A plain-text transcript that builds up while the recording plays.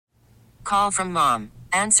call from mom.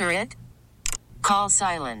 Answer it. Call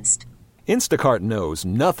silenced. Instacart knows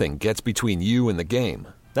nothing gets between you and the game.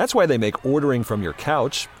 That's why they make ordering from your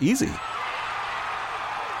couch easy.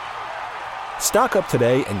 Stock up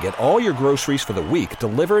today and get all your groceries for the week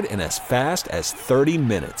delivered in as fast as 30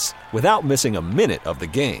 minutes without missing a minute of the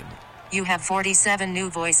game. You have 47 new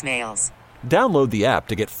voicemails. Download the app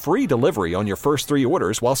to get free delivery on your first 3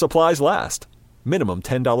 orders while supplies last. Minimum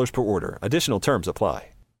 $10 per order. Additional terms apply.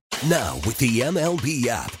 Now, with the MLB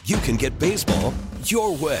app, you can get baseball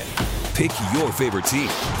your way. Pick your favorite team,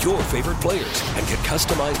 your favorite players, and get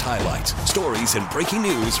customized highlights, stories, and breaking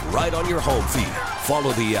news right on your home feed.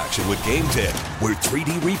 Follow the action with Game 10, where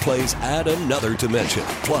 3D replays add another dimension.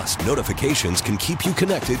 Plus, notifications can keep you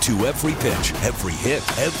connected to every pitch, every hit,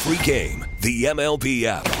 every game. The MLB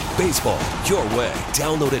app. Baseball your way.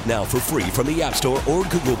 Download it now for free from the App Store or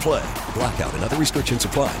Google Play. Blackout and other restrictions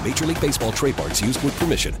apply. Major League Baseball trademarks used with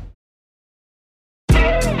permission.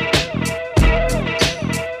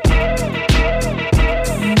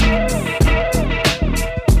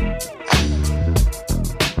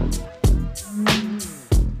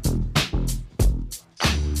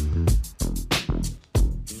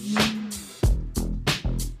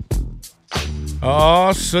 Oh,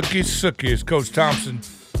 sookie, as Coach Thompson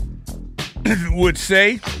would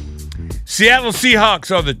say. Seattle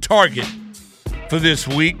Seahawks are the target for this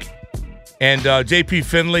week. And J.P.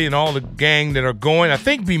 Finley and all the gang that are going. I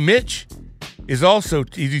think B. Mitch is also,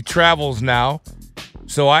 he travels now.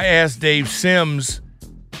 So I asked Dave Sims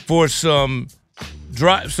for some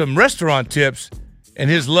restaurant tips, and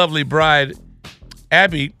his lovely bride,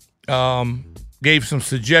 Abby, gave some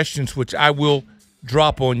suggestions, which I will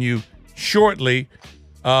drop on you shortly.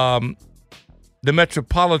 The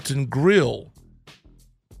Metropolitan Grill.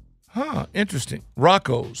 Interesting.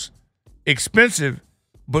 Rocco's. Expensive,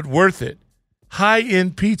 but worth it.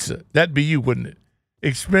 High-end pizza. That'd be you, wouldn't it?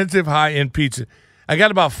 Expensive, high-end pizza. I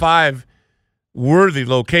got about 5 worthy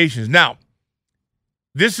locations. Now,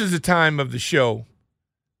 this is the time of the show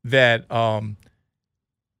that,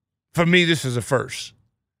 for me, this is a first.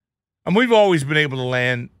 And we've always been able to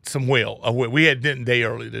land some whale. We had Denton Day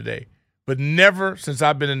early today. But never since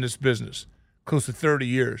I've been in this business, close to 30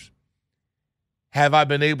 years, have I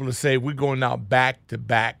been able to say we're going now back to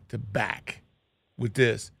back to back with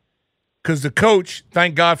this. Because the coach,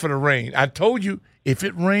 thank God for the rain. I told you, if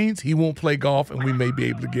it rains, he won't play golf, and we may be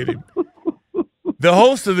able to get him. The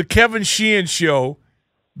host of the Kevin Sheehan Show,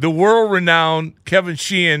 the world-renowned Kevin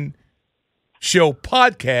Sheehan Show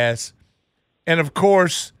podcast, and, of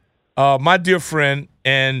course, my dear friend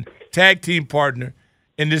and tag team partner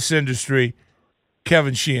in this industry,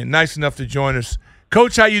 Kevin Sheehan. Nice enough to join us.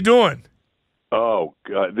 Coach, how you doing? Oh,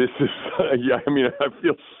 God, this is I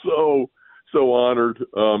feel so honored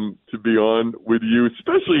to be on with you,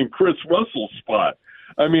 especially in Chris Russell's spot.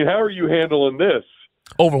 I mean, how are you handling this?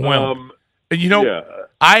 Overwhelmed.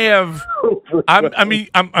 I have – I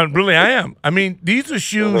am. I mean, these are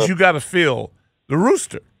shoes you got to fill. The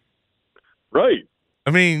rooster. Right.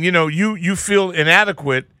 I mean, you feel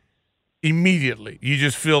inadequate immediately. You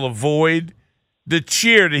just feel a void. The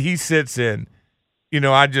chair that he sits in,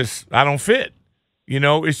 I don't fit.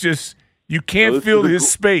 It's just you can't fill his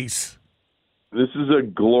space. This is a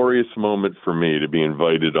glorious moment for me to be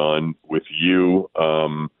invited on with you.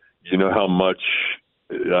 You know how much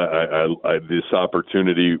I this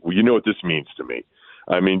opportunity, you know what this means to me.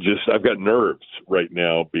 I mean, I've got nerves right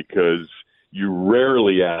now because you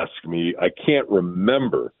rarely ask me. I can't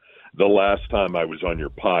remember the last time I was on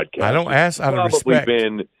your podcast. I don't ask out of respect.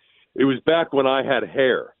 It was back when I had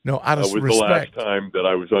hair. No, out of respect. Was the last time that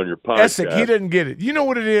I was on your podcast. Essex, he doesn't get it. You know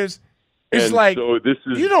what it is? It's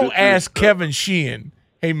you don't ask Kevin Sheehan,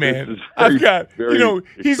 hey, man, I've got,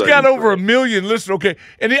 he's got over 1 million listeners. Okay.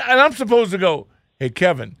 And I'm supposed to go, hey,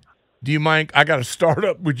 Kevin, do you mind? I got to start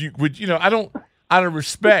up with you. I don't, out of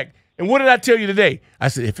respect. And what did I tell you today? I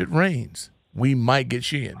said, if it rains, we might get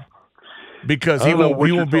Sheehan. Because he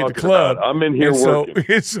won't be at the club. About. I'm in here working.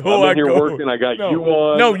 Working. I got you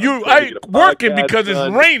on. No, I working because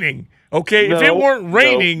it's raining. Okay, if it weren't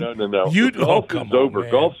raining, no. Golf season's over.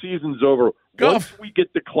 Man. Golf season's over. Once we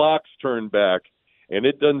get the clocks turned back, and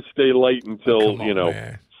it doesn't stay light until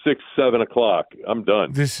 6, 7 o'clock, I'm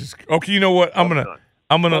done. This is okay. You know what? I'm gonna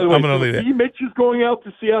leave that. Mitch is going out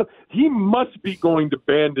to Seattle. He must be going to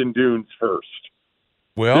Bandon Dunes first.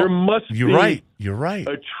 Well, there must be You're right.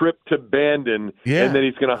 A trip to Bandon, and then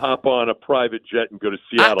he's going to hop on a private jet and go to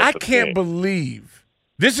Seattle. I can't believe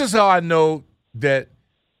this is how I know that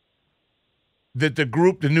the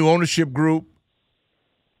group, the new ownership group,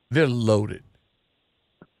 they're loaded,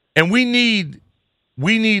 and we need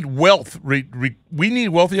wealth. We need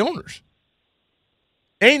wealthy owners.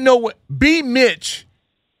 Ain't no way. B. Mitch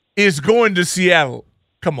is going to Seattle.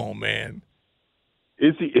 Come on, man.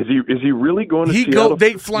 Is he really going to Seattle?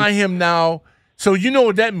 They fly him now. So you know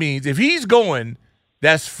what that means. If he's going,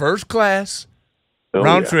 that's first class,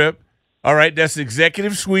 round trip. All right, that's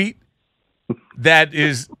executive suite. That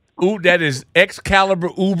is Excalibur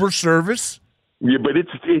Uber service. Yeah, but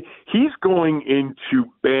he's going into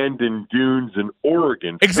Bandon Dunes in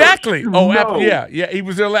Oregon. Exactly. Yeah. He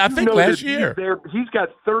was there, I think, last year. He's got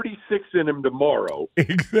 36 in him tomorrow,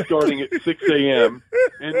 starting at 6 a.m.,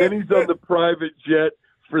 and then he's on the private jet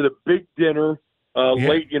for the big dinner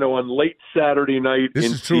on late Saturday night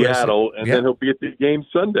in Seattle, and then he'll be at the game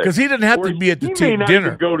Sunday. Because he didn't have to be at the team dinner. He may not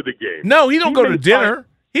even go to the game. No, he don't go to dinner.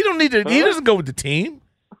 He don't need to. He doesn't go with the team.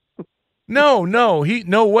 No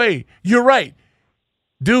way. You're right.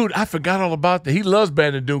 Dude, I forgot all about that. He loves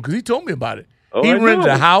Bandon Dunes because he told me about it. Oh, he rented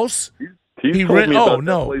a house. He's told me about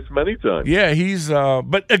that place many times. Yeah, he's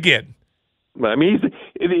but again. I mean,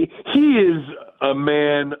 he is a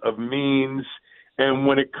man of means, and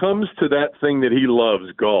when it comes to that thing that he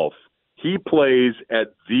loves, golf, he plays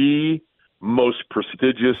at the most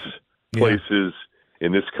prestigious places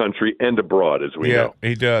in this country and abroad, as we know. Yeah,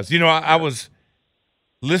 he does. I was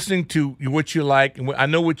listening to what you like, and I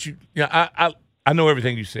know what I know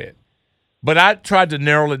everything you said, but I tried to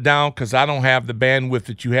narrow it down because I don't have the bandwidth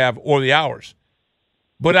that you have or the hours.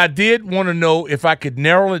 But I did want to know if I could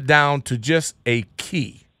narrow it down to just a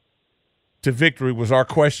key to victory was our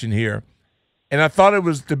question here. And I thought it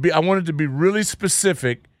was I wanted to be really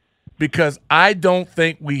specific because I don't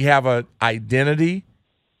think we have an identity.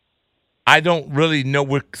 I don't really know.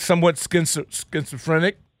 We're somewhat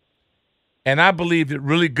schizophrenic. And I believe that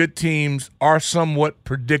really good teams are somewhat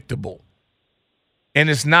predictable. And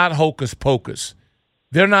it's not hocus pocus.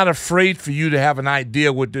 They're not afraid for you to have an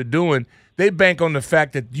idea what they're doing. They bank on the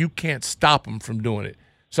fact that you can't stop them from doing it.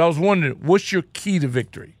 So I was wondering, what's your key to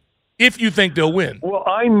victory if you think they'll win? Well,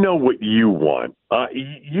 I know what you want.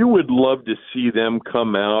 You would love to see them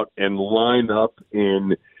come out and line up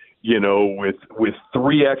in, with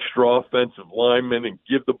 3 extra offensive linemen and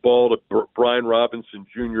give the ball to Brian Robinson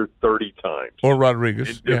Jr. 30 times. Or Rodriguez.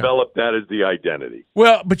 And develop that as the identity.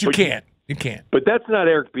 Well, but you can't. You can't. But that's not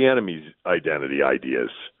Eric Bieniemy's identity ideas.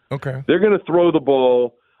 Okay. They're going to throw the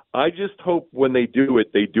ball. I just hope when they do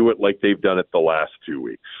it like they've done it the last 2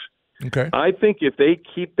 weeks. Okay. I think if they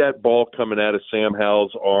keep that ball coming out of Sam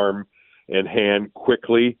Howell's arm and hand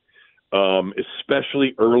quickly,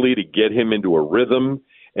 especially early to get him into a rhythm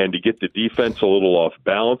and to get the defense a little off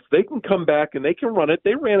balance, they can come back and they can run it.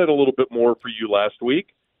 They ran it a little bit more for you last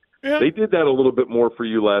week. Yeah. They did that a little bit more for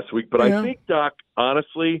you last week. But I think, Doc,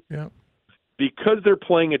 honestly, because they're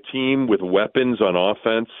playing a team with weapons on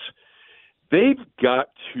offense, they've got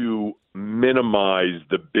to minimize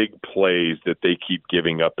the big plays that they keep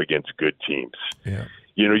giving up against good teams. Yeah.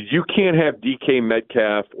 You can't have DK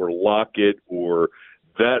Metcalf or Lockett or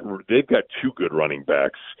that. They've got 2 good running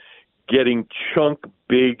backs getting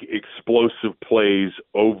big, explosive plays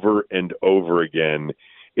over and over again.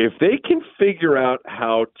 If they can figure out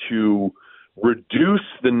how to reduce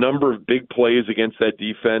the number of big plays against that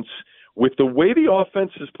defense, with the way the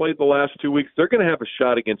offense has played the last 2 weeks, they're going to have a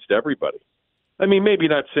shot against everybody. I mean, maybe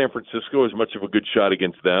not San Francisco as much of a good shot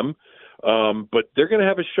against them, but they're going to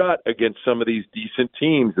have a shot against some of these decent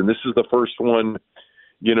teams. And this is the first one,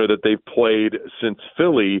 that they've played since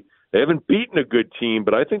Philly. They haven't beaten a good team,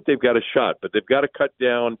 but I think they've got a shot. But they've got to cut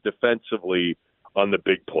down defensively on the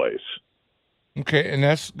big plays. Okay, and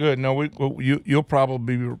that's good. No, you'll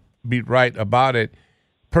probably be right about it.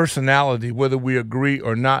 Personality, whether we agree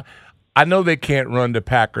or not. I know they can't run the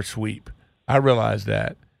Packer sweep. I realize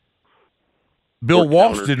that. Bill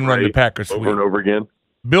Walsh didn't run the Packer sweep. Over and over again.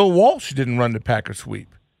 Bill Walsh didn't run the Packer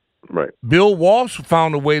sweep. Right. Bill Walsh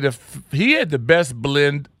found a way to he had the best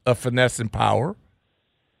blend of finesse and power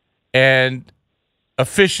and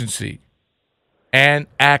efficiency and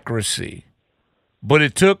accuracy. But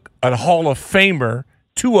it took a Hall of Famer,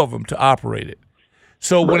 2 of them, to operate it.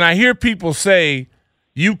 So when I hear people say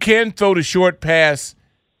you can throw the short pass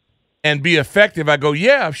and be effective, I go,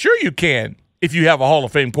 yeah, sure you can if you have a Hall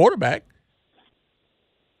of Fame quarterback.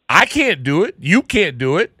 I can't do it. You can't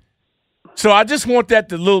do it. So I just want that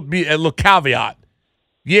to be a little caveat.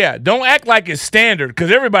 Yeah, don't act like it's standard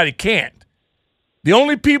because everybody can't. The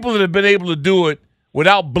only people that have been able to do it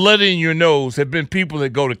without blood in your nose have been people that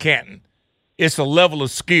go to Canton. It's a level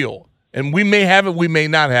of skill. And we may have it, we may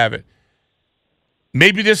not have it.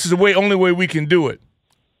 Maybe this is the only way we can do it.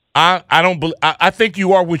 I think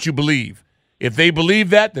you are what you believe. If they believe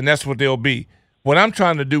that, then that's what they'll be. What I'm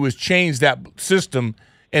trying to do is change that system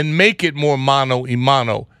and make it more mano a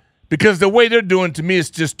mano. because the way they're doing, to me, it's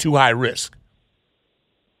just too high risk.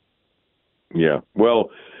 Yeah. Well,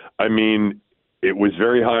 I mean, it was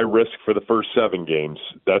very high risk for the first 7 games,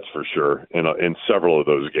 that's for sure, in several of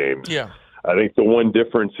those games. Yeah. I think the one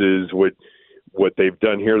difference is what they've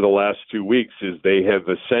done here the last 2 weeks is they have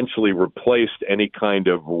essentially replaced any kind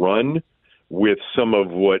of run with some of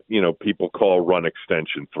what, people call run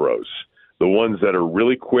extension throws. The ones that are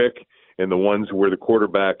really quick and the ones where the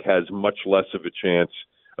quarterback has much less of a chance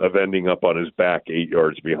of ending up on his back 8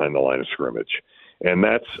 yards behind the line of scrimmage. And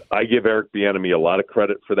I give Eric Bieniemy a lot of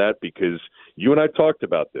credit for that, because you and I talked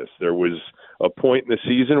about this. There was a point in the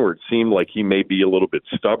season where it seemed like he may be a little bit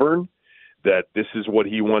stubborn, that this is what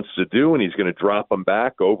he wants to do, and he's going to drop them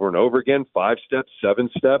back over and over again, 5-step,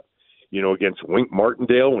 7-step, against Wink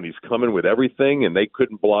Martindale when he's coming with everything and they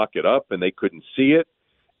couldn't block it up and they couldn't see it.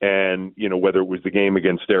 And, whether it was the game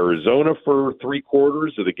against Arizona for 3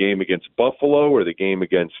 quarters or the game against Buffalo or the game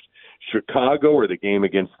against Chicago or the game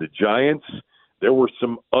against the Giants, there were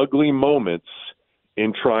some ugly moments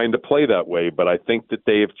in trying to play that way. But I think that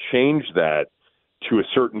they have changed that to a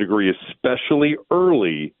certain degree, especially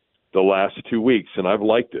early the last 2 weeks, and I've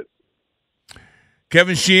liked it.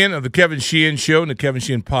 Kevin Sheehan of the Kevin Sheehan Show and the Kevin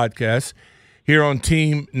Sheehan Podcast here on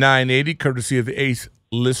Team 980, courtesy of the Ace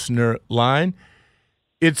Listener Line.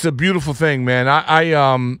 It's a beautiful thing, man.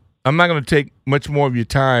 I'm not going to take much more of your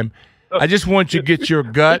time. I just want you to get your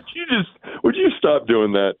gut. Would you stop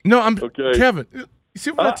doing that? No, okay. Kevin. You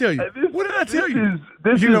see what I tell you? What did I tell you?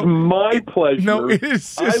 This is my pleasure. No, it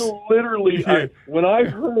is just, when I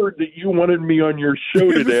heard that you wanted me on your show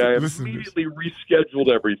today, I immediately rescheduled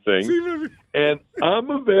everything. And I'm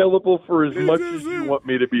available for as much as you want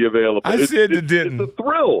me to be available. I said to Denton. It's a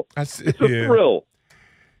thrill. It's a thrill.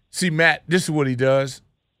 See, Matt, this is what he does.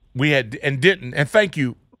 We had – and Denton – and thank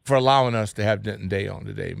you for allowing us to have Denton Day on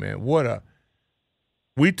today, man.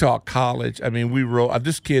 We talk college. I mean, we wrote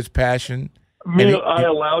this kid's passion – I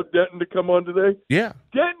allowed Denton to come on today? Yeah.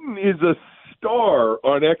 Denton is a star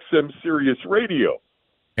on XM Sirius Radio.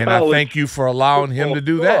 And I thank you for allowing him to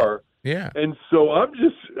do that. Yeah. And so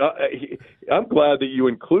I'm glad that you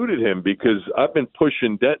included him, because I've been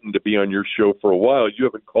pushing Denton to be on your show for a while. You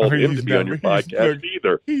haven't called him to be on your podcast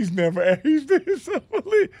either.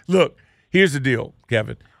 Look, here's the deal,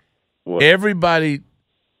 Kevin. What? Everybody,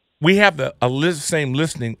 we have the same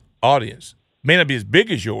listening audience. May not be as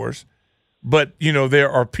big as yours, but, there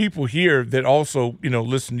are people here that also,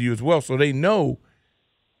 listen to you as well. So they know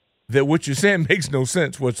that what you're saying makes no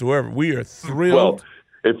sense whatsoever. We are thrilled,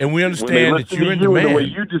 and we understand that you're in demand. The way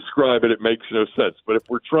you describe it makes no sense. But if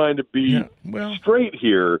we're trying to be straight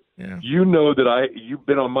here, you know that you've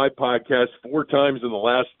been on my podcast 4 times in the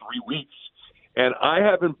last 3 weeks, and I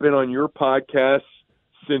haven't been on your podcast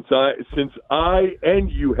since I and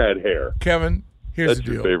you had hair. Kevin, here's the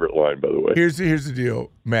deal. That's your favorite line, by the way. Here's the deal,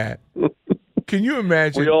 Matt. Can you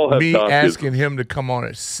imagine me asking him to come on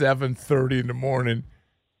at 7:30 in the morning?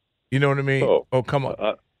 You know what I mean? Oh come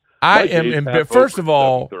on. I am in bed. First of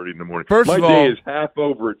all, 7:30 in the morning. My day is half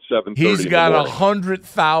over at 7:30. He's got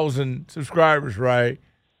 100,000 subscribers, right?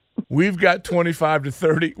 We've got 25 to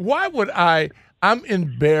 30. Why would I'm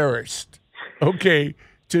embarrassed. Okay,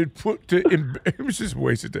 it was just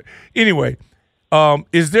wasted time. Anyway,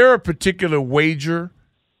 is there a particular wager?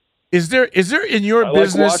 Is there in your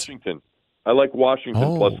business? I like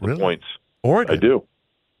Washington plus the points. Oregon. I do.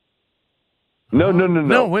 No.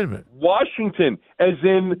 No, wait a minute. Washington, as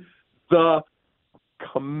in the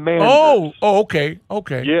Commanders. Oh, okay.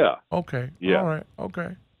 Yeah. Okay. Yeah. All right.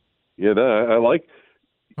 Okay. Yeah, I like.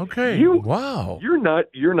 Okay. Wow. You're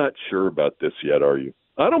not sure about this yet, are you?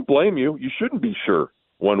 I don't blame you. You shouldn't be sure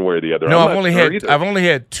one way or the other. No, I've only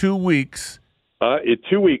had 2 weeks.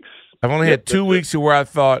 2 weeks. I've only had 2 weeks where I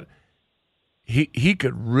thought he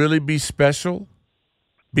could really be special,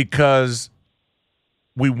 because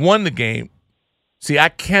we won the game. See, I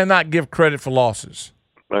cannot give credit for losses.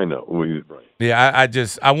 I know. Right. Yeah,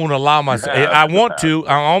 I won't allow myself. I want to.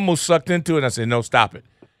 I almost sucked into it, and I said, no, stop it.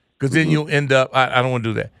 Because then you'll end up, I don't want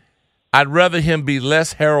to do that. I'd rather him be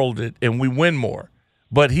less heralded and we win more.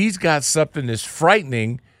 But he's got something that's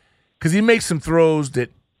frightening, because he makes some throws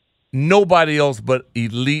that nobody else but the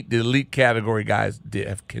elite category guys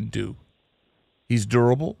can do. He's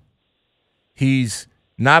durable. He's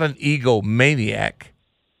not an egomaniac.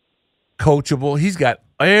 Coachable. He's got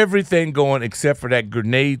everything going except for that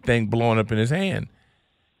grenade thing blowing up in his hand.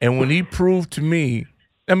 And when he proved to me,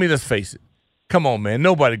 let's face it. Come on, man.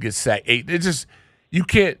 Nobody gets sacked 8. It's just, you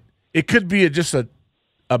can't. It could be just a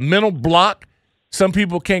mental block some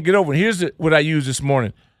people can't get over. And here's what I used this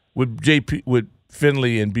morning with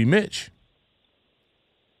Finley and B. Mitch.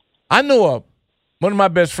 I know One of my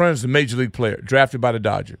best friends is a major league player, drafted by the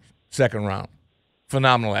Dodgers, second round.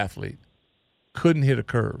 Phenomenal athlete. Couldn't hit a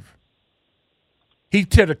curve. He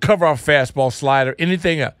tear the cover off fastball, slider,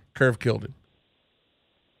 anything up. Curve killed him.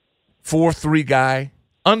 4'3" guy.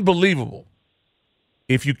 Unbelievable.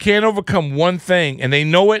 If you can't overcome one thing, and they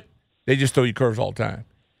know it, they just throw you curves all the time.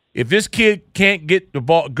 If this kid can't get the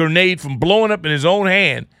ball grenade from blowing up in his own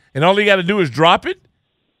hand, and all he got to do is drop it,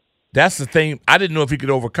 that's the thing. I didn't know if he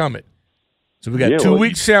could overcome it. So we got 2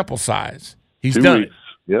 week sample size. He's done it.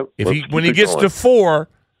 Yep. When he gets to 4,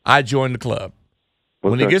 I join the club.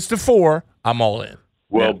 When he gets to 4, I'm all in.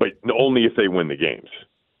 Well, but only if they win the games.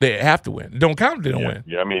 They have to win. Don't count if they don't win.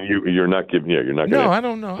 Yeah, I mean, you're not giving. Yeah, you're not going. No, I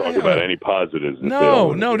don't know. Talk about any positives.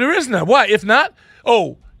 No, there is none. Why? If not,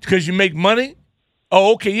 because you make money.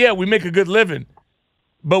 Oh, okay, yeah, we make a good living,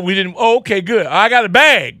 but we didn't. Oh, okay, good. I got a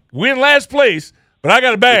bag. We're in last place, but I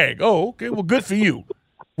got a bag. Oh, okay, well, good for you.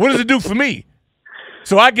 What does it do for me?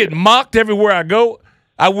 So I get mocked everywhere I go.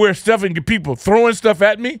 I wear stuff and get people throwing stuff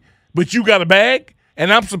at me, but you got a bag,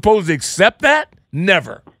 and I'm supposed to accept that?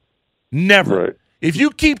 Never. Right. If you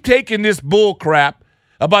keep taking this bull crap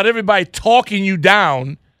about everybody talking you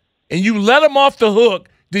down and you let them off the hook,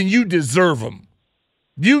 then you deserve them.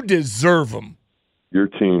 You deserve them. Your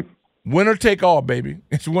team. Winner take all, baby.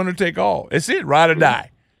 It's winner take all. It's it, ride or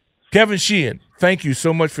die. Kevin Sheehan, thank you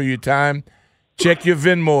so much for your time. Check your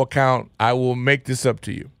Venmo account. I will make this up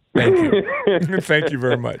to you. Thank you. Thank you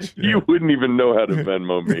very much. You wouldn't even know how to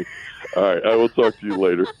Venmo me. All right, I will talk to you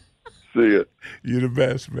later. See ya. You're the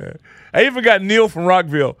best, man. I even got Neil from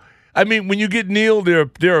Rockville. I mean, when you get Neil,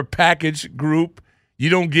 they're a package group. You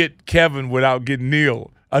don't get Kevin without getting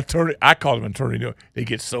Neil. Attorney, I call him Attorney Neil. They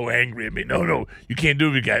get so angry at me. No, you can't do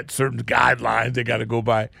it. We got certain guidelines. They got to go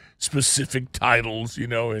by specific titles,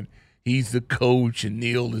 and he's the coach, and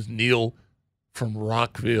Neil is Neil from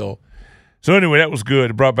Rockville. So anyway, that was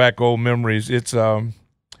good. It brought back old memories. It's the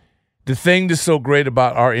thing that's so great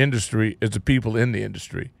about our industry is the people in the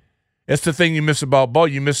industry. That's the thing you miss about ball.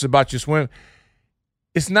 You miss about your swim.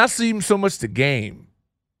 It's not even so much the game.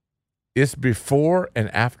 It's before and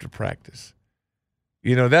after practice.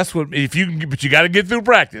 That's what but you got to get through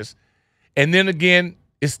practice, and then again,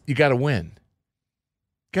 you got to win.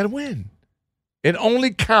 Got to win. It only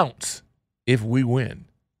counts if we win.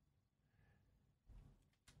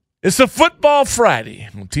 It's a Football Friday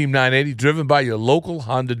on Team 980, driven by your local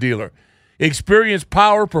Honda dealer. Experience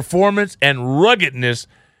power, performance, and ruggedness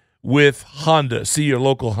with Honda. See your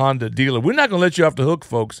local Honda dealer. We're not going to let you off the hook,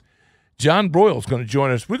 folks. John Boyle is going to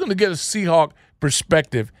join us. We're going to get a Seahawk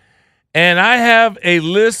perspective. And I have a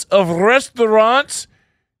list of restaurants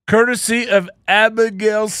courtesy of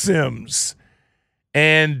Abigail Sims.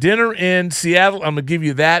 And dinner in Seattle, I'm going to give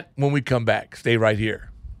you that when we come back. Stay right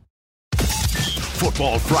here.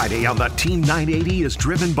 Football Friday on the Team 980 is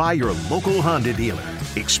driven by your local Honda dealer.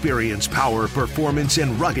 Experience power, performance,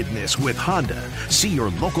 and ruggedness with Honda. See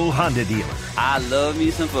your local Honda dealer. I love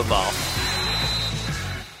me some football.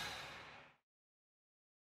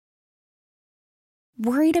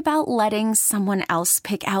 Worried about letting someone else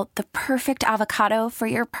pick out the perfect avocado for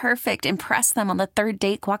your perfect impress them on the third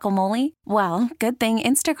date guacamole? Well, good thing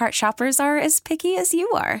Instacart shoppers are as picky as you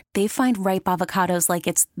are. They find ripe avocados like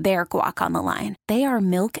it's their guac on the line. They are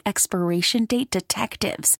milk expiration date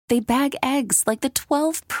detectives. They bag eggs like the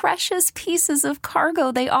 12 precious pieces of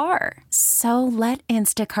cargo they are. So let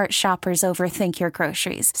Instacart shoppers overthink your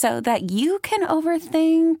groceries so that you can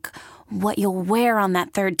overthink what you'll wear on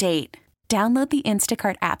that third date. Download the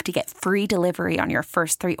Instacart app to get free delivery on your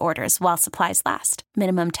first 3 orders while supplies last.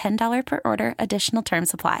 Minimum $10 per order. Additional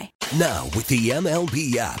terms apply. Now, with the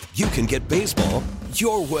MLB app, you can get baseball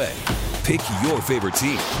your way. Pick your favorite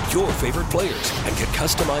team, your favorite players, and get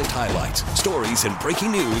customized highlights, stories, and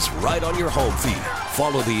breaking news right on your home feed.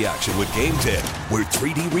 Follow the action with Game 10, where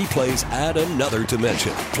 3D replays add another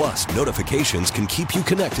dimension. Plus, notifications can keep you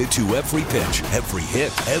connected to every pitch, every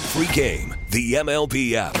hit, every game. The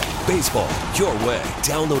MLB app. Baseball your way.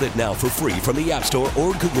 Download it now for free from the App Store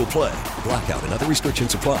or Google Play. Blackout and other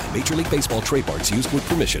restrictions apply. Major League Baseball trademarks used with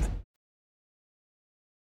permission.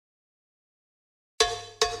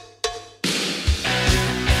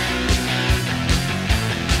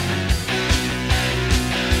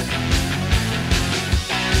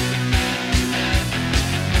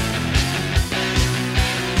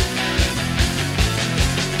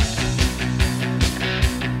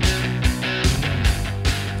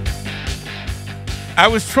 I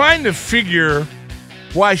was trying to figure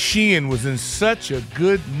why Sheehan was in such a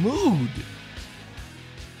good mood.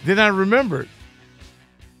 Then I remembered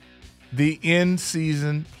the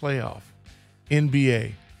in-season playoff,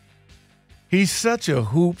 NBA. He's such a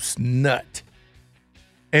hoops nut.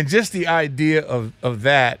 And just the idea of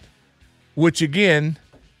that, which again,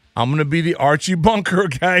 I'm going to be the Archie Bunker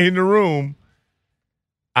guy in the room.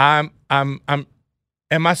 Am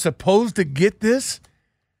I supposed to get this?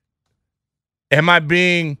 Am I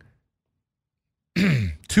being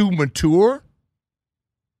too mature?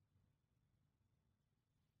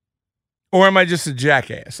 Or am I just a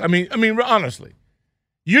jackass? I mean, honestly,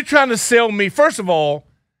 you're trying to sell me. First of all,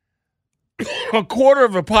 a quarter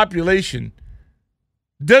of the population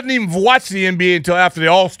doesn't even watch the NBA until after the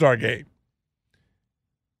All-Star game.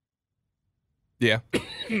 Yeah.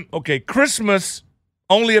 Okay, Christmas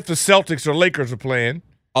only if the Celtics or Lakers are playing.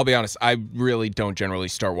 I'll be honest, I really don't generally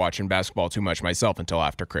start watching basketball too much myself until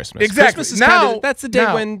after Christmas. Exactly. Christmas is that's the day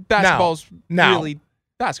when basketball's now, really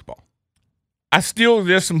basketball.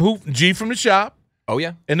 There's some hoop G from the shop. Oh,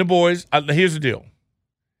 yeah. And the boys. Here's the deal.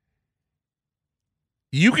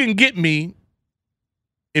 You can get me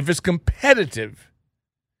if it's competitive,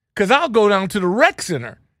 because I'll go down to the rec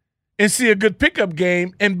center and see a good pickup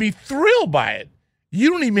game and be thrilled by it. You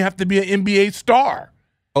don't even have to be an NBA star.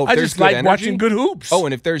 Oh, I just like watching good hoops. Oh,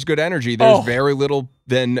 and if there's good energy, there's very little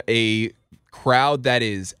than a crowd that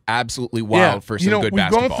is absolutely wild for some good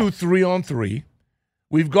basketball. We've gone through 3-on-3.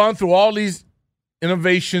 We've gone through all these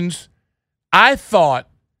innovations. I thought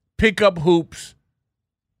pickup hoops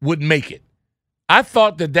would make it. I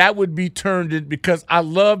thought that would be turned in because I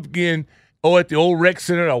loved getting, at the old rec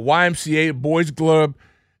center, a YMCA, a boys club,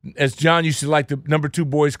 as John used to like the number 2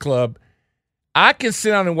 boys club. I can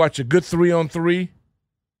sit down and watch a good 3-on-3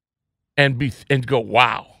 and go,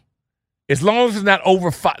 wow. As long as it's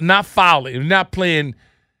not fouling, not playing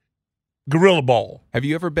gorilla ball. Have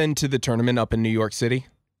you ever been to the tournament up in New York City?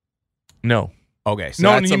 No. Okay. So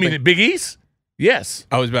no, you mean the Big East? Yes.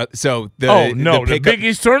 I was about the Big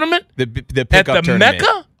East tournament? The pickup at the tournament.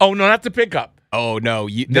 Mecca? Oh, no, not the pickup. Oh, no.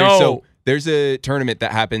 There's a tournament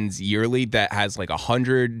that happens yearly that has like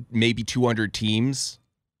 100, maybe 200 teams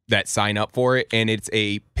that sign up for it, and it's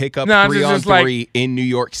a pickup 3-on-3 in New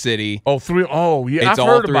York City. Oh, 3. Oh, yeah. It's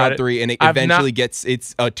all 3-on-3, and it eventually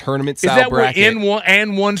it's a tournament style bracket. Is that where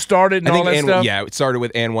N1 started and all that stuff? Yeah, it started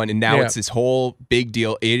with N1, and now it's this whole big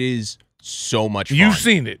deal. It is so much fun. You've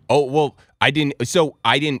seen it. Oh, well, I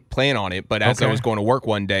didn't plan on it, but as I was going to work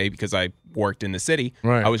one day, because I worked in the city,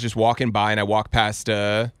 I was just walking by, and I walked past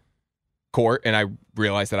court, and I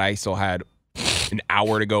realized that I still had an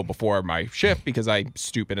hour to go before my shift because I'm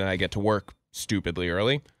stupid and I get to work stupidly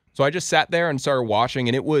early. So I just sat there and started watching,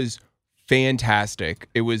 and it was fantastic.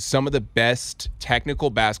 It was some of the best technical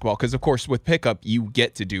basketball because, of course, with pickup, you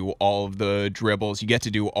get to do all of the dribbles. You get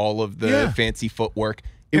to do all of the fancy footwork.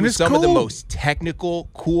 It was some of the most technical,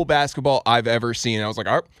 cool basketball I've ever seen. And I was like,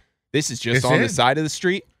 oh, this is just on the side of the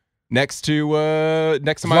street next to my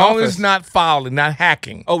office. As long as it's not fouling, not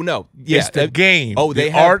hacking. Oh, no. Yeah. It's the game. Oh, they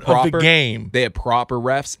the have art proper, of the game. They have proper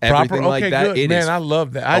refs, everything like that. Good. Man, I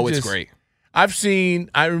love that. It's great.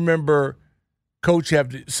 I remember Coach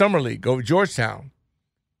have the Summer League over Georgetown.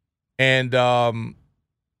 And I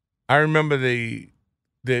remember the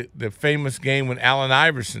famous game when Allen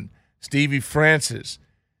Iverson, Stevie Francis.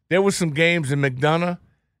 There were some games in McDonough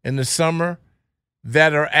in the summer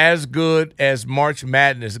that are as good as March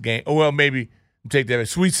Madness game. Oh, well, maybe take that.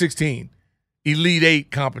 Sweet 16, Elite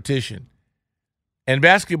 8 competition. And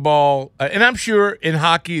basketball, and I'm sure in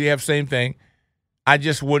hockey they have the same thing. I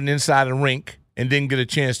just wasn't inside a rink and didn't get a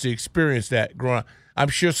chance to experience that growing up. I'm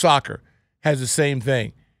sure soccer has the same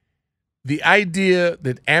thing. The idea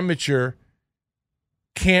that amateur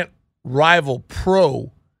can't rival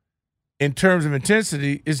pro in terms of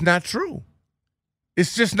intensity is not true.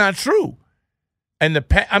 It's just not true. And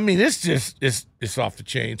it's off the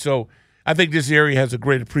chain. So I think this area has a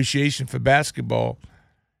great appreciation for basketball.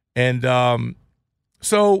 And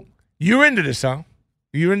so you're into this, huh?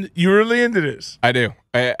 You're really into this. I do.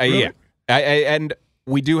 Really? Yeah. And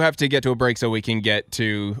we do have to get to a break so we can get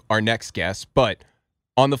to our next guest. But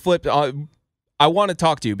on the flip, I want to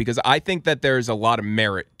talk to you because I think that there's a lot of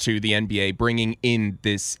merit to the NBA bringing in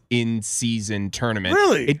this in-season tournament.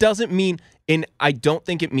 Really? It doesn't mean, and I don't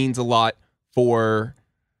think it means a lot for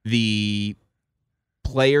the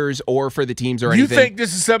players or for the teams or anything. You think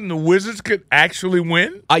this is something the Wizards could actually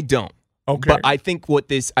win? I don't. Okay. But I think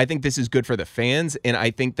this is good for the fans, and I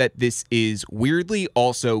think that this is weirdly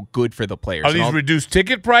also good for the players. Are these reduced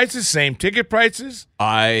ticket prices? Same ticket prices?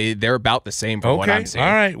 They're about the same from what I'm seeing.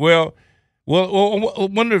 All right. Well, I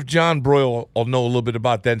wonder if John Boyle will know a little bit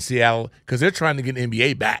about that in Seattle because they're trying to get the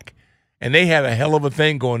NBA back, and they had a hell of a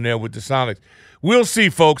thing going there with the Sonics. We'll see,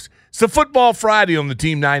 folks. It's a Football Friday on the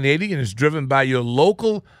Team 980, and it's driven by your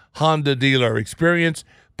local Honda dealer. Experience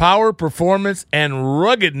power, performance, and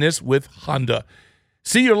ruggedness with Honda.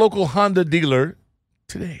 See your local Honda dealer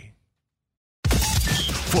today.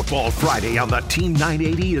 Football Friday on the Team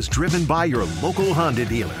 980 is driven by your local Honda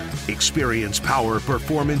dealer. Experience power,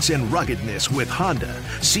 performance, and ruggedness with Honda.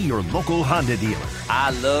 See your local Honda dealer. I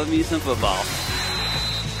love me some football.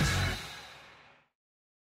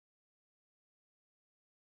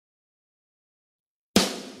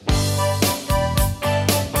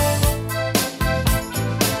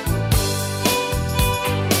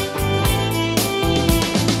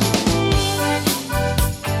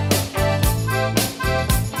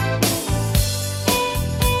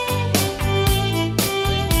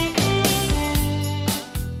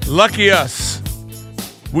 Lucky us.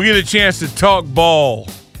 We get a chance to talk ball,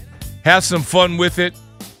 have some fun with it,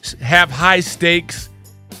 have high stakes,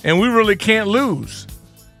 and we really can't lose.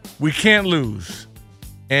 We can't lose.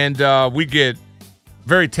 And we get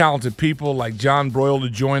very talented people like John Boyle to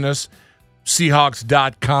join us,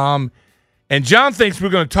 Seahawks.com. And John thinks we're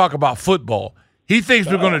going to talk about football. He thinks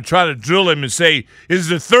we're going to try to drill him and say,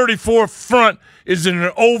 is it a 34 front? Is it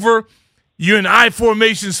an over? You in I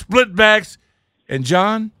formation split backs? And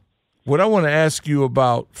John, what I want to ask you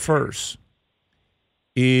about first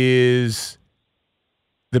is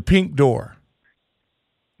the Pink Door.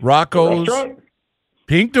 Rocco's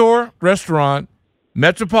Pink Door Restaurant,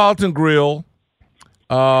 Metropolitan Grill,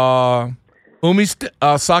 Saka's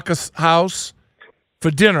house for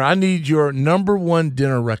dinner. I need your number one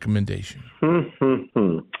dinner recommendation. Tell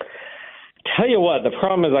you what, the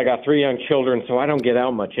problem is I got 3 young children, so I don't get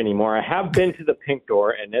out much anymore. I have been to the Pink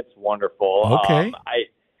Door, and it's wonderful. Okay.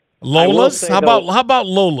 Lola's? How about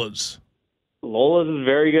Lola's? Lola's is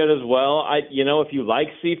very good as well. If you like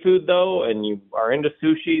seafood though, and you are into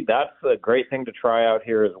sushi, that's a great thing to try out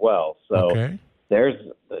here as well. So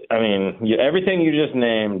everything you just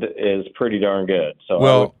named is pretty darn good.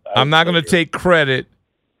 So I'm not going to take credit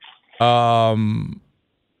for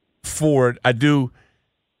it. I do.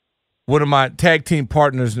 One of my tag team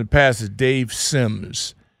partners in the past is Dave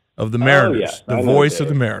Sims of the Mariners, the voice of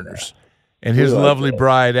the Mariners. And his lovely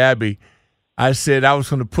bride, Abby. I said I was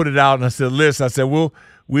going to put it out, and I said, listen, I said,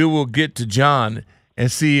 we will get to John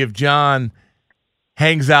and see if John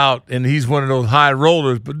hangs out, and he's one of those high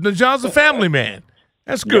rollers. But John's a family man.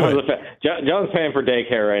 That's good. John's paying for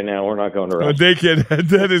daycare right now. We're not going to rest. Daycare,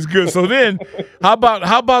 that is good. So then, how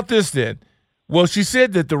about this then? Well, she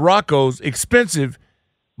said that the Rocco's expensive,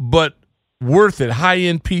 but worth it,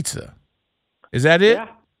 high-end pizza. Is that it?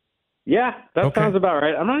 Yeah, that sounds about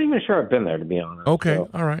right. I'm not even sure I've been there, to be honest. Okay,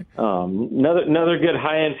 all right. Another good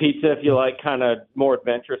high-end pizza if you like kind of more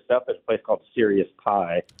adventurous stuff. There's a place called Serious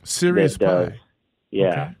Pie. Serious Pie. Yeah.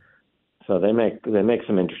 Okay. So they make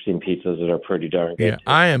some interesting pizzas that are pretty darn good. Yeah,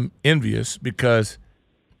 I am envious because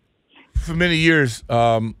for many years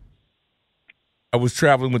I was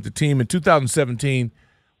traveling with the team. In 2017,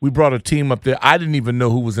 we brought a team up there. I didn't even know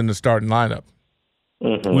who was in the starting lineup.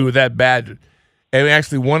 Mm-hmm. We were that bad. And we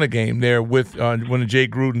actually won a game there with one of Jay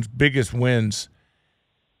Gruden's biggest wins.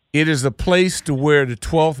 It is a place to where the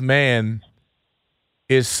 12th man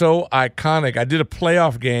is so iconic. I did a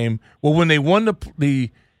playoff game. Well, when they won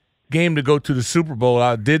the game to go to the Super Bowl,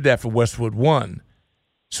 I did that for Westwood One.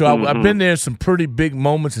 So I've been there in some pretty big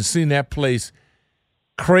moments and seen that place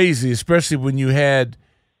crazy, especially when you had,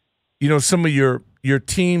 some of your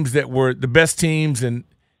teams that were the best teams and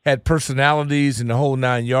had personalities and the whole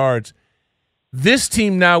 9 yards. This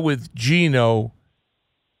team now with Geno,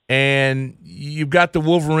 and you've got the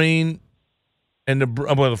Wolverine and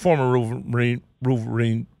the former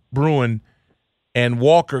Wolverine Bruin and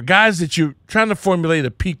Walker, guys that you're trying to formulate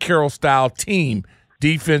a Pete Carroll-style team,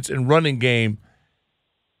 defense and running game.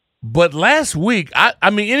 But last week, I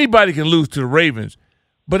mean, anybody can lose to the Ravens,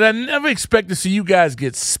 but I never expect to see you guys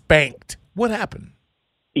get spanked. What happened?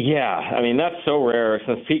 Yeah, I mean, that's so rare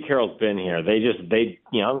since Pete Carroll's been here.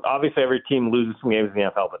 Obviously every team loses some games in the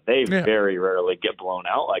NFL, but they very rarely get blown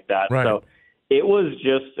out like that. Right. So it was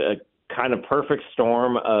just a kind of perfect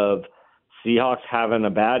storm of Seahawks having a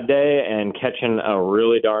bad day and catching a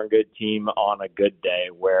really darn good team on a good day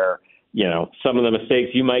where, some of the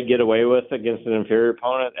mistakes you might get away with against an inferior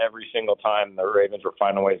opponent, every single time the Ravens were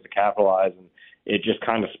finding ways to capitalize, and it just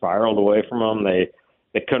kind of spiraled away from them.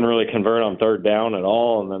 They couldn't really convert on third down at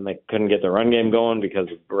all, and then they couldn't get the run game going because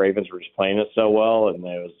the Ravens were just playing it so well. And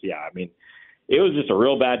it was just a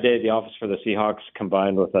real bad day at the office for the Seahawks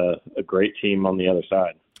combined with a great team on the other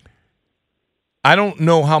side. I don't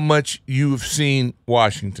know how much you've seen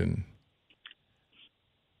Washington.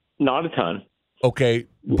 Not a ton. Okay,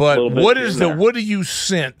 but what do you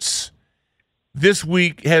sense this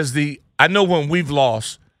week I know when we've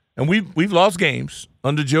lost, and we've lost games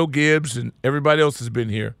under Joe Gibbs and everybody else has been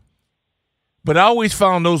here. But I always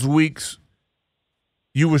found those weeks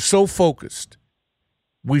you were so focused.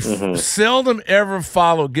 We seldom ever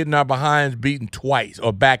followed getting our behinds beaten twice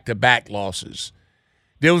or back-to-back losses.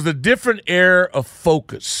 There was a different air of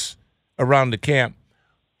focus around the camp.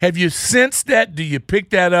 Have you sensed that? Do you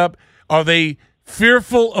pick that up? Are they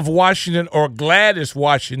fearful of Washington or glad it's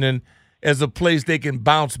Washington as a place they can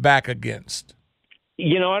bounce back against?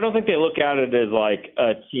 I don't think they look at it as like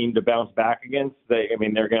a team to bounce back against. They're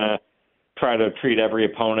going to try to treat every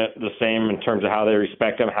opponent the same in terms of how they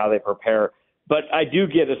respect them, how they prepare. But I do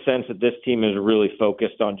get a sense that this team is really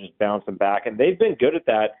focused on just bouncing back, and they've been good at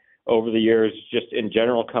that over the years, just in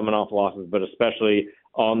general coming off losses, but especially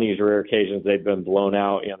on these rare occasions they've been blown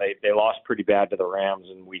out. They lost pretty bad to the Rams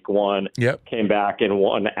in week 1. Yep. Came back and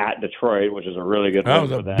won at Detroit, which is a really good win for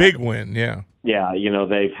them. That was a big win, yeah. Yeah,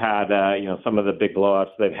 they've had some of the big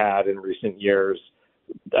blowouts they've had in recent years.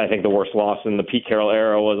 I think the worst loss in the Pete Carroll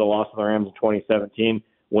era was a loss to the Rams in 2017.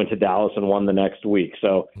 Went to Dallas and won the next week.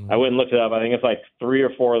 So I went and looked it up. I think it's like 3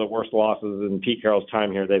 or 4 of the worst losses in Pete Carroll's time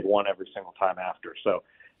here. They've won every single time after. So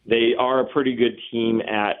they are a pretty good team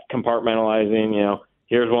at compartmentalizing,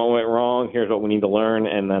 here's what went wrong, here's what we need to learn,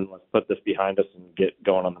 and then let's put this behind us and get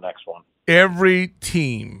going on the next one. Every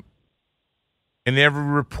team and every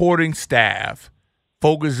reporting staff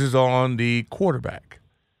focuses on the quarterback.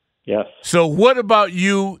 Yes. So what about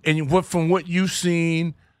you and from what you've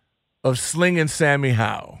seen of Slinging Sammy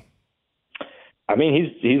Howell? I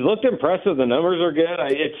mean, he's looked impressive. The numbers are good.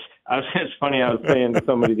 It's funny. I was saying to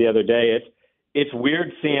somebody the other day, it's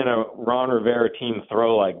weird seeing a Ron Rivera team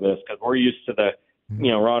throw like this because we're used to the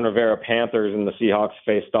Ron Rivera Panthers and the Seahawks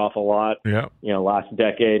faced off a lot. Yeah. Last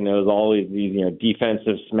decade, and it was always these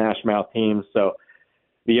defensive smash mouth teams. So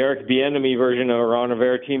the Eric Bieniemy version of a Ron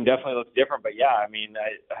Rivera team definitely looks different. But yeah, I mean,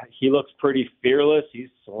 he looks pretty fearless. He's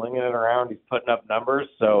slinging it around. He's putting up numbers.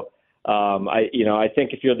 So. I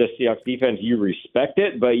think if you're the Seahawks defense, you respect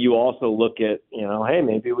it, but you also look at, hey,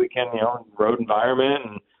 maybe we can, road environment,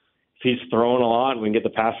 and if he's throwing a lot and we can get the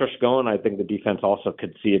pass rush going, I think the defense also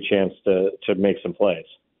could see a chance to make some plays.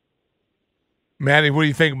 Manny, what do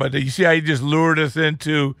you think about that? You see how he just lured us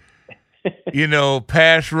into,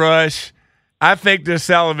 pass rush? I think they're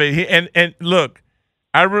salivating. And look,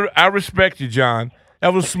 I respect you, John.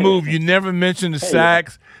 That was smooth. You never mentioned the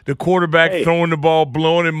sacks, the quarterback throwing the ball,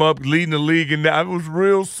 blowing him up, leading the league, and that was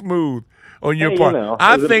real smooth on your part.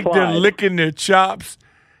 I think they're licking their chops,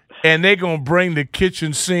 and they're going to bring the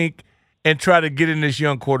kitchen sink and try to get in this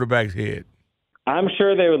young quarterback's head. I'm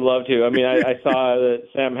sure they would love to. I mean, I saw that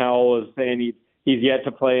Sam Howell was saying he's yet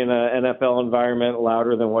to play in an NFL environment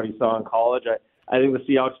louder than what he saw in college. I think the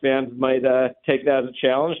Seahawks fans might take that as a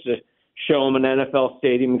challenge to show them an NFL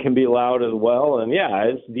stadium can be loud as well. And, yeah,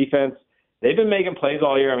 his defense, they've been making plays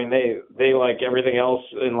all year. I mean, they like everything else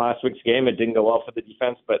in last week's game, it didn't go well for the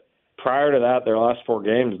defense. But prior to that, their last 4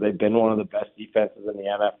 games, they've been one of the best defenses in the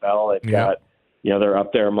NFL. They've got, they're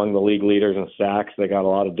up there among the league leaders in sacks. They got a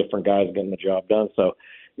lot of different guys getting the job done. So,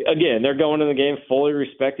 again, they're going in the game fully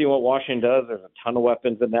respecting what Washington does. There's a ton of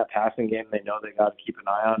weapons in that passing game they know they got to keep an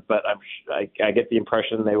eye on. But I get the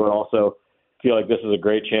impression they would also feel like this is a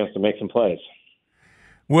great chance to make some plays.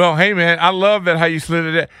 Well, hey, man, I love that how you slid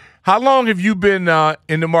it. How long have you been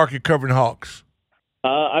in the market covering Hawks?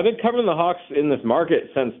 I've been covering the Hawks in this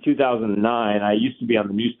market since 2009. I used to be on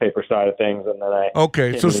the newspaper side of things, and then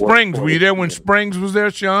Okay, so Springs, were you there when Springs was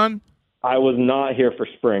there, Sean? I was not here for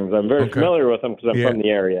Springs. I'm very familiar with him because I'm from the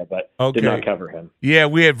area, but did not cover him. Yeah,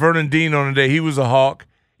 we had Vernon Dean on today. He was a Hawk.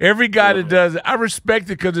 Every guy that does it, I respect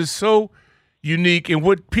it because it's so unique. And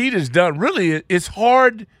what Pete has done, really, it's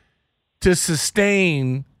hard to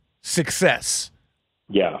sustain success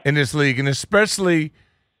in this league, and especially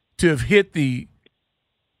to have hit the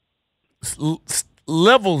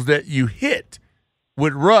levels that you hit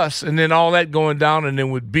with Russ and then all that going down, and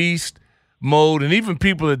then with Beast mode, and even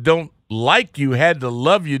people that don't like you had to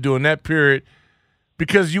love you during that period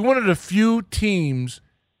because you're one of the few teams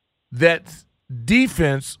that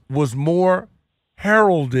defense was more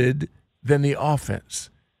heralded than the offense.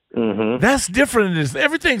 Mm-hmm. That's different in this.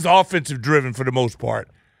 Everything's offensive driven for the most part.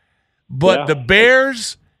 But the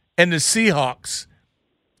Bears and the Seahawks,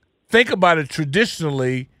 think about it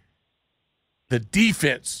traditionally, the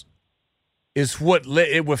defense is what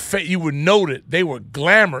you would note it. They were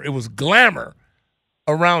glamour. It was glamour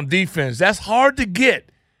around defense. That's hard to get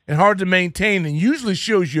and hard to maintain, and usually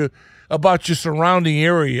shows you about your surrounding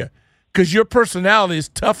area because your personality is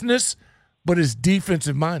toughness, but it's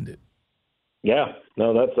defensive minded. Yeah,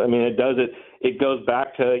 no, it does it. It goes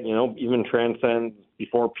back to, even transcend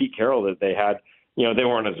before Pete Carroll that they had, they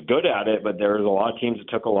weren't as good at it, but there was a lot of teams that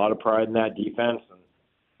took a lot of pride in that defense. And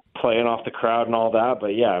playing off the crowd and all that.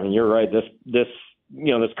 But yeah, I mean, you're right. This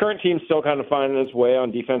current team's still kind of finding its way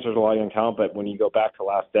on defense. There's a lot of young talent, but when you go back to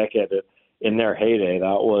last decade, in their heyday, that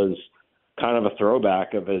was kind of a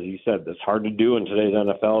throwback of, as you said, it's hard to do in today's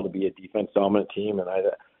NFL to be a defense dominant team. And I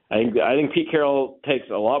think Pete Carroll takes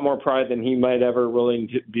a lot more pride than he might ever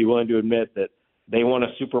be willing to admit that they won a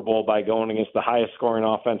Super Bowl by going against the highest scoring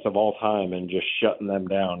offense of all time and just shutting them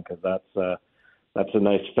down, because that's a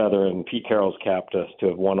nice feather in Pete Carroll's cap to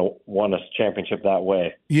have won a championship that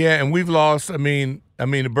way. Yeah, and we've lost. I mean,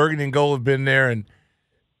 the Burgundy and Gold have been there and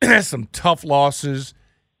had some tough losses,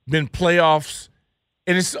 been playoffs,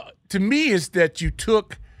 and to me it's that you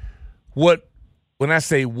took what, when I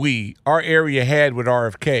say we, our area had with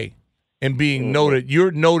RFK and being noted.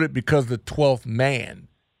 You're noted because the 12th man.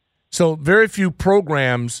 So very few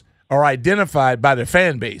programs are identified by their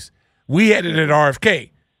fan base. We had it at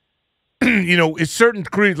RFK. It's certain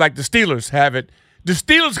creeds, like the Steelers have it. The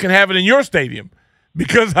Steelers can have it in your stadium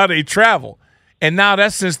because how they travel. And now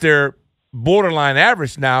that's, since they're borderline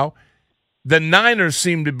average now, the Niners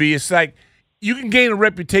seem to be, it's like you can gain a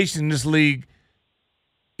reputation in this league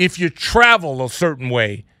if you travel a certain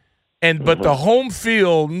way. But the home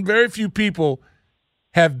field, very few people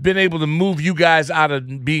have been able to move you guys out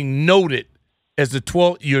of being noted as the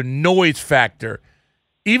 12th, your noise factor.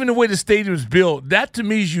 Even the way the stadium is built, that to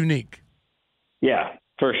me is unique. Yeah,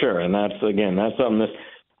 for sure. And that's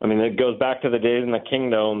something it goes back to the days in the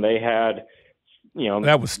Kingdom. They had,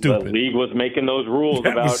 that was stupid. The league was making those rules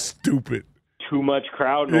that about was stupid. Too much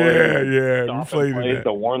crowd noise. Yeah.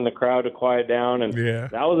 To warn the crowd to quiet down. And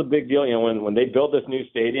that was a big deal. When they built this new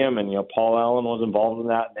stadium and, Paul Allen was involved in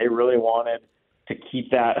that, they really wanted to keep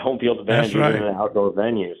that home field advantage in an outdoor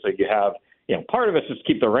venue. So you have, part of it's just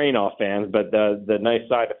keep the rain off fans, but the nice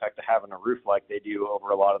side effect of having a roof like they do over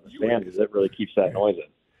a lot of the stands is it really keeps that noise in.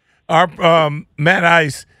 Our Matt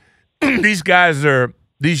Ice, these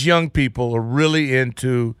young people are really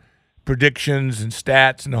into predictions and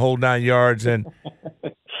stats and the whole 9 yards. And,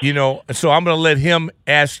 so I'm going to let him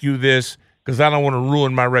ask you this because I don't want to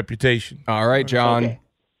ruin my reputation. All right, John. Okay.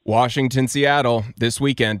 Washington, Seattle this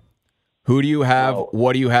weekend. Who do you have?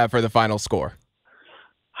 What do you have for the final score?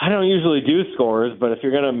 I don't usually do scores, but if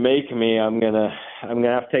you're going to make me, I'm gonna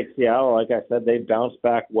have to take Seattle. Like I said, they bounced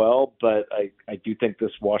back well, but I do think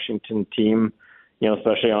this Washington team,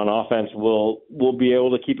 especially on offense, will be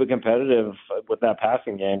able to keep it competitive with that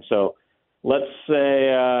passing game. So let's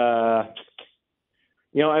say, I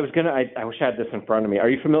wish I had this in front of me. Are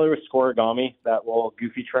you familiar with Scoregami, that little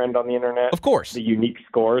goofy trend on the internet? Of course. The unique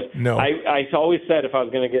scores. No. I always said if I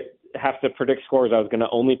was going to have to predict scores, I was going to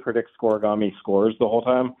only predict Scoregami scores the whole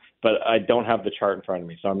time, but I don't have the chart in front of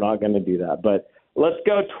me, so I'm not going to do that. But let's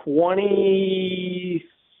go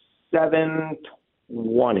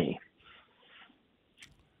 27-20.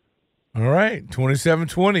 All right,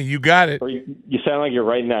 27-20. You got it. You sound like you're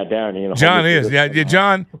writing that down. John is. Yeah,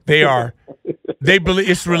 John, they are. They believe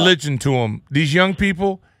it's religion to them. These young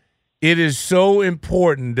people, it is so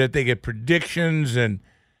important that they get predictions and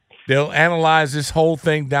they'll analyze this whole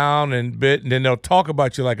thing down and then they'll talk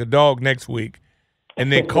about you like a dog next week,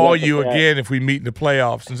 and then call you again if we meet in the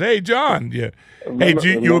playoffs and say, "Hey, John, you're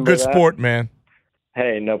a good sport, man."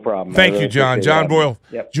 Hey, no problem. Thank you, John. John Boyle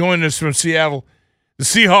joining us from Seattle, the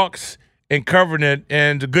Seahawks, and covering it,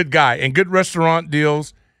 and a good guy, and good restaurant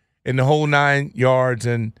deals, and the whole 9 yards.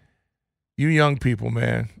 And you young people,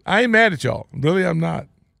 man, I ain't mad at y'all. Really, I'm not.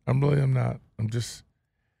 I'm just.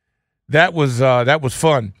 That was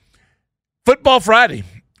fun. Football Friday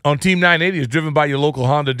on Team 980 is driven by your local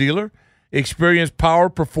Honda dealer. Experience power,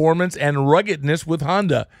 performance, and ruggedness with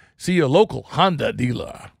Honda. See your local Honda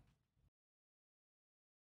dealer.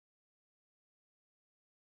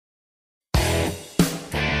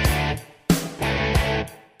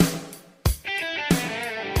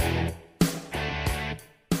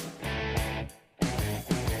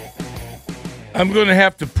 I'm going to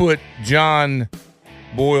have to put John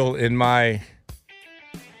Boyle in my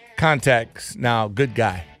contacts now. Good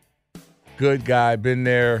guy, been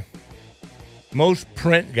there. Most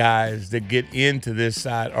print guys that get into this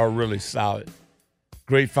side are really solid.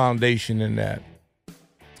 Great foundation in that.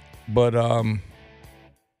 But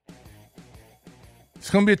it's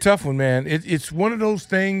going to be a tough one, man. It's one of those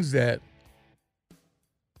things that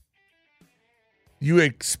you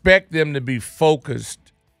expect them to be focused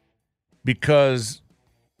because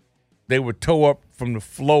they were toe up from the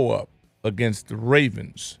flow up against the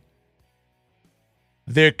Ravens.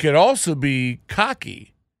 There could also be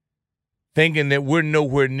cocky, thinking that we're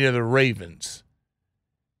nowhere near the Ravens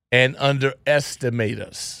and underestimate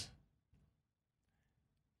us.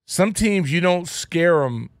 Some teams, you don't scare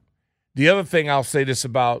them. The other thing I'll say this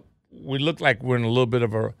about, we look like we're in a little bit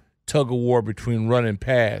of a tug of war between run and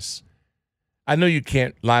pass. I know you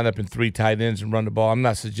can't line up in 3 tight ends and run the ball. I'm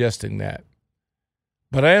not suggesting that.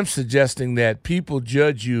 But I am suggesting that people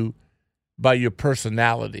judge you by your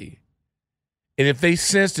personality. And if they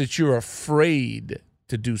sense that you're afraid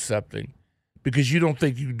to do something because you don't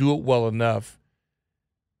think you do it well enough,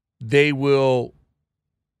 they will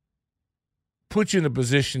put you in a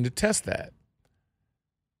position to test that.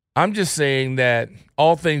 I'm just saying that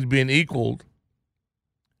all things being equal,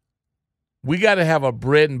 we got to have a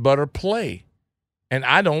bread and butter play. And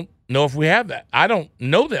I don't know if we have that. I don't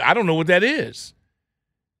know that. I don't know what that is.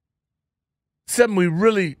 Something we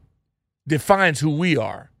really defines who we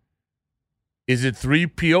are. Is it 3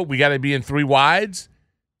 PO? We got to be in 3 wides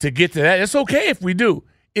to get to that. It's okay if we do.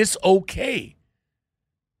 It's okay.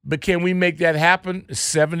 But can we make that happen?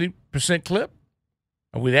 70% clip?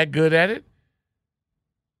 Are we that good at it?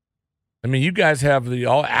 I mean, you guys have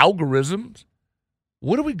all algorithms.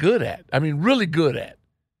 What are we good at? I mean, really good at.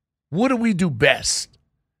 What do we do best?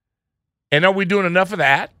 And are we doing enough of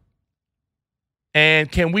that? And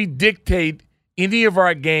can we dictate any of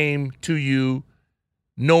our game to you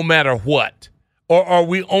no matter what? Or are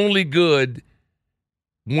we only good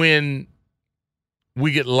when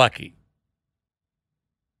we get lucky?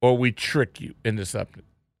 Or we trick you into something?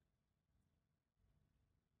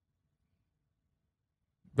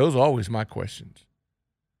 Those are always my questions.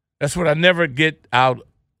 That's what I never get out.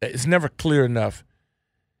 It's never clear enough.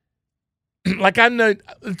 Like I know,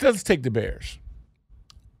 let's take the Bears.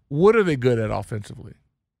 What are they good at offensively?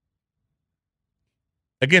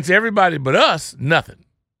 Against everybody but us, nothing.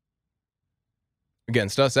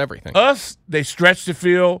 Against us, everything. Us, they stretch the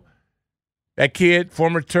field. That kid,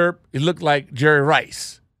 former Terp, he looked like Jerry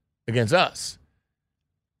Rice against us.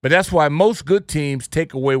 But that's why most good teams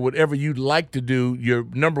take away whatever you'd like to do, your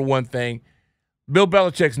number one thing. Bill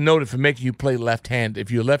Belichick's noted for making you play left-handed. If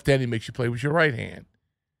you're left-handed, he makes you play with your right hand.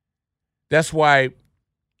 That's why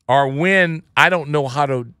our win, I don't know how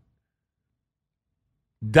to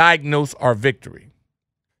diagnose our victory.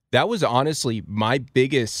 That was honestly my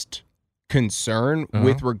biggest concern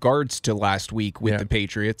with regards to last week with the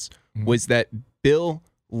Patriots was that Bill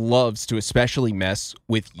loves to especially mess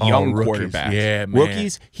with young quarterbacks. Yeah, man.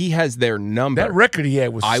 Rookies, he has their number. That record he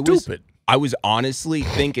had was stupid. I was honestly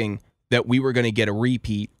thinking that we were going to get a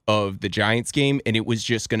repeat of the Giants game, and it was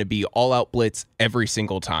just going to be all-out blitz every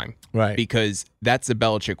single time. Right. Because that's the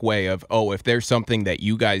Belichick way of, if there's something that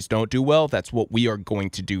you guys don't do well, that's what we are going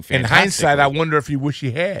to do fantastically. In hindsight, I wonder if he wish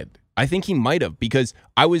he had. I think he might have, because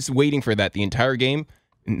I was waiting for that the entire game.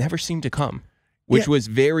 It never seemed to come, which was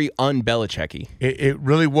very un-Belichicky. It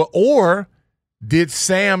really was. Or did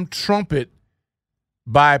Sam trumpet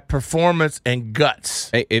by performance and guts?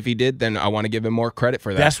 Hey, if he did, then I want to give him more credit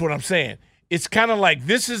for that. That's what I'm saying. It's kind of like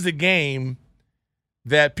this is the game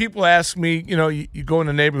that people ask me, you go in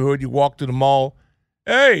the neighborhood, you walk to the mall.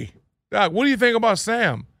 Hey, Doc, what do you think about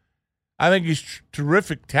Sam? I think he's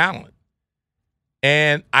terrific talent.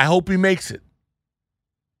 And I hope he makes it.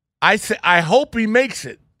 I say, I hope he makes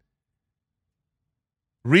it.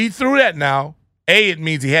 Read through that now. It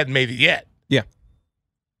means he hadn't made it yet. Yeah.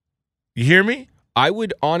 You hear me? I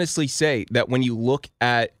would honestly say that when you look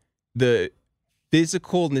at the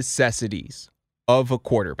physical necessities of a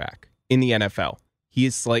quarterback in the NFL, he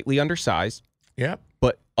is slightly undersized. Yep.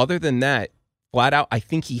 But other than that, flat out, I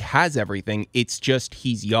think he has everything. It's just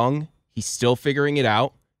he's young. He's still figuring it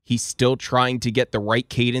out. He's still trying to get the right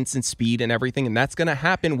cadence and speed and everything, and that's going to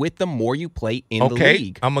happen with the more you play in the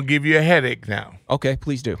league. I'm going to give you a headache now. Okay,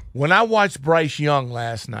 please do. When I watched Bryce Young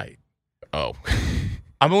last night,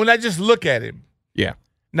 when I just look at him. Yeah.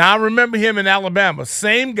 Now, I remember him in Alabama.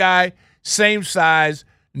 Same guy, same size.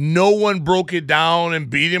 No one broke it down and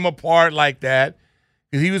beat him apart like that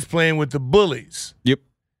because he was playing with the bullies. Yep.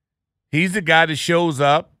 He's the guy that shows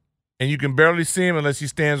up, and you can barely see him unless he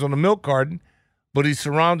stands on the milk carton. But he's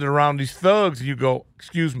surrounded around these thugs, and you go,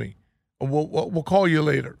 excuse me, we'll call you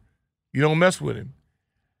later. You don't mess with him.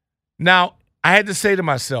 Now, I had to say to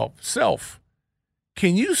myself,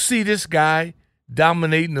 can you see this guy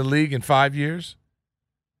dominating the league in 5 years?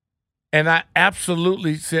 And I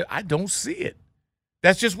absolutely said, I don't see it.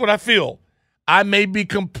 That's just what I feel. I may be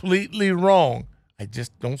completely wrong. I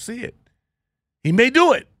just don't see it. He may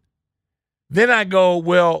do it. Then I go,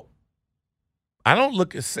 well, I don't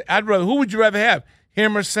look at – who would you rather have,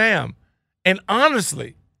 him or Sam? And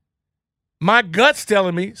honestly, my gut's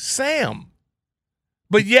telling me Sam.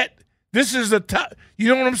 But yet, this is you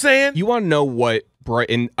know what I'm saying? You want to know what –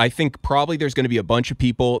 and I think probably there's going to be a bunch of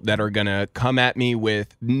people that are going to come at me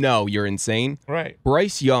with, no, you're insane. Right.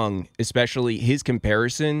 Bryce Young, especially his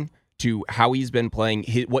comparison to how he's been playing,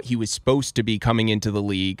 what he was supposed to be coming into the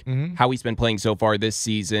league, how he's been playing so far this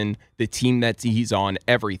season, the team that he's on,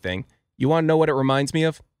 everything. You want to know what it reminds me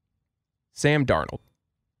of? Sam Darnold.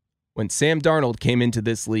 When Sam Darnold came into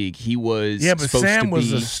this league, he was Sam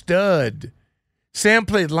was a stud. Sam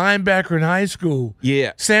played linebacker in high school.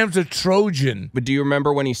 Yeah. Sam's a Trojan. But do you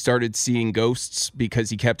remember when he started seeing ghosts because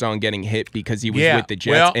he kept on getting hit because he was with the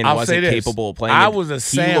Jets and wasn't capable of playing? I was a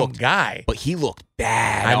Sam guy. But he looked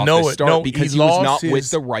bad I know the it. start No, because he was not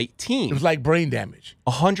with the right team. It was like brain damage.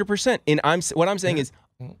 100%. And what I'm saying is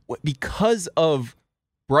because of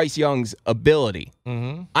Bryce Young's ability,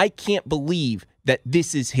 I can't believe that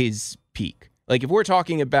this is his peak. Like, if we're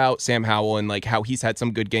talking about Sam Howell and, like, how he's had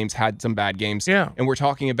some good games, had some bad games, and we're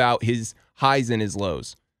talking about his highs and his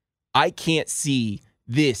lows, I can't see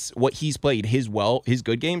what he's played, his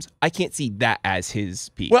good games, I can't see that as his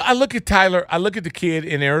peak. Well, I look at Tyler, I look at the kid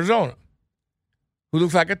in Arizona who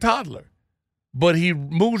looks like a toddler, but he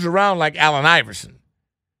moves around like Allen Iverson.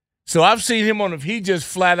 So I've seen him if he just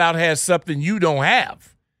flat out has something you don't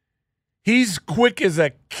have. He's quick as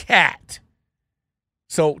a cat.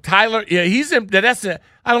 So Tyler, I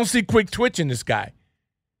don't see quick twitch in this guy.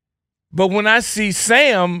 But when I see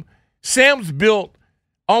Sam's built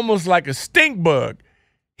almost like a stink bug.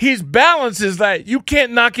 His balance is like you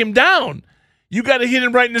can't knock him down. You got to hit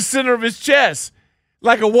him right in the center of his chest,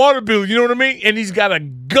 like a water balloon. You know what I mean? And he's got a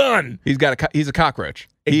gun. He's a cockroach.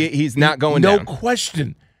 He's not going down. No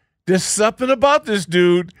question. There's something about this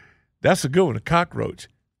dude. That's a good one, a cockroach.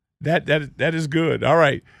 That is good. All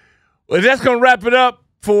right. Well, that's going to wrap it up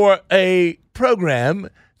for a program.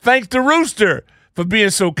 Thanks to Rooster for being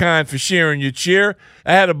so kind, for sharing your cheer.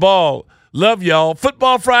 I had a ball. Love y'all.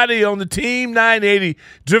 Football Friday on the Team 980,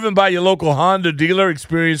 driven by your local Honda dealer.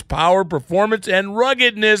 Experience power, performance, and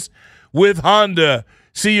ruggedness with Honda.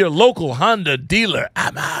 See your local Honda dealer.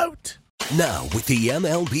 I'm out. Now, with the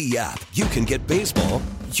MLB app, you can get baseball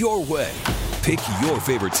your way. Pick your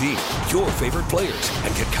favorite team, your favorite players,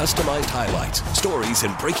 and get customized highlights, stories,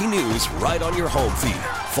 and breaking news right on your home feed.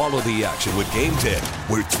 Follow the action with Game Day,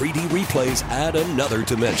 where 3D replays add another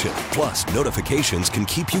dimension. Plus, notifications can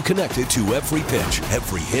keep you connected to every pitch,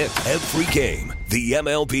 every hit, every game. The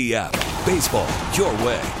MLB app. Baseball your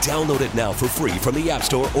way. Download it now for free from the App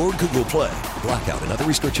Store or Google Play. Blackout and other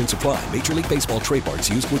restrictions apply. Major League Baseball trademarks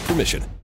used with permission.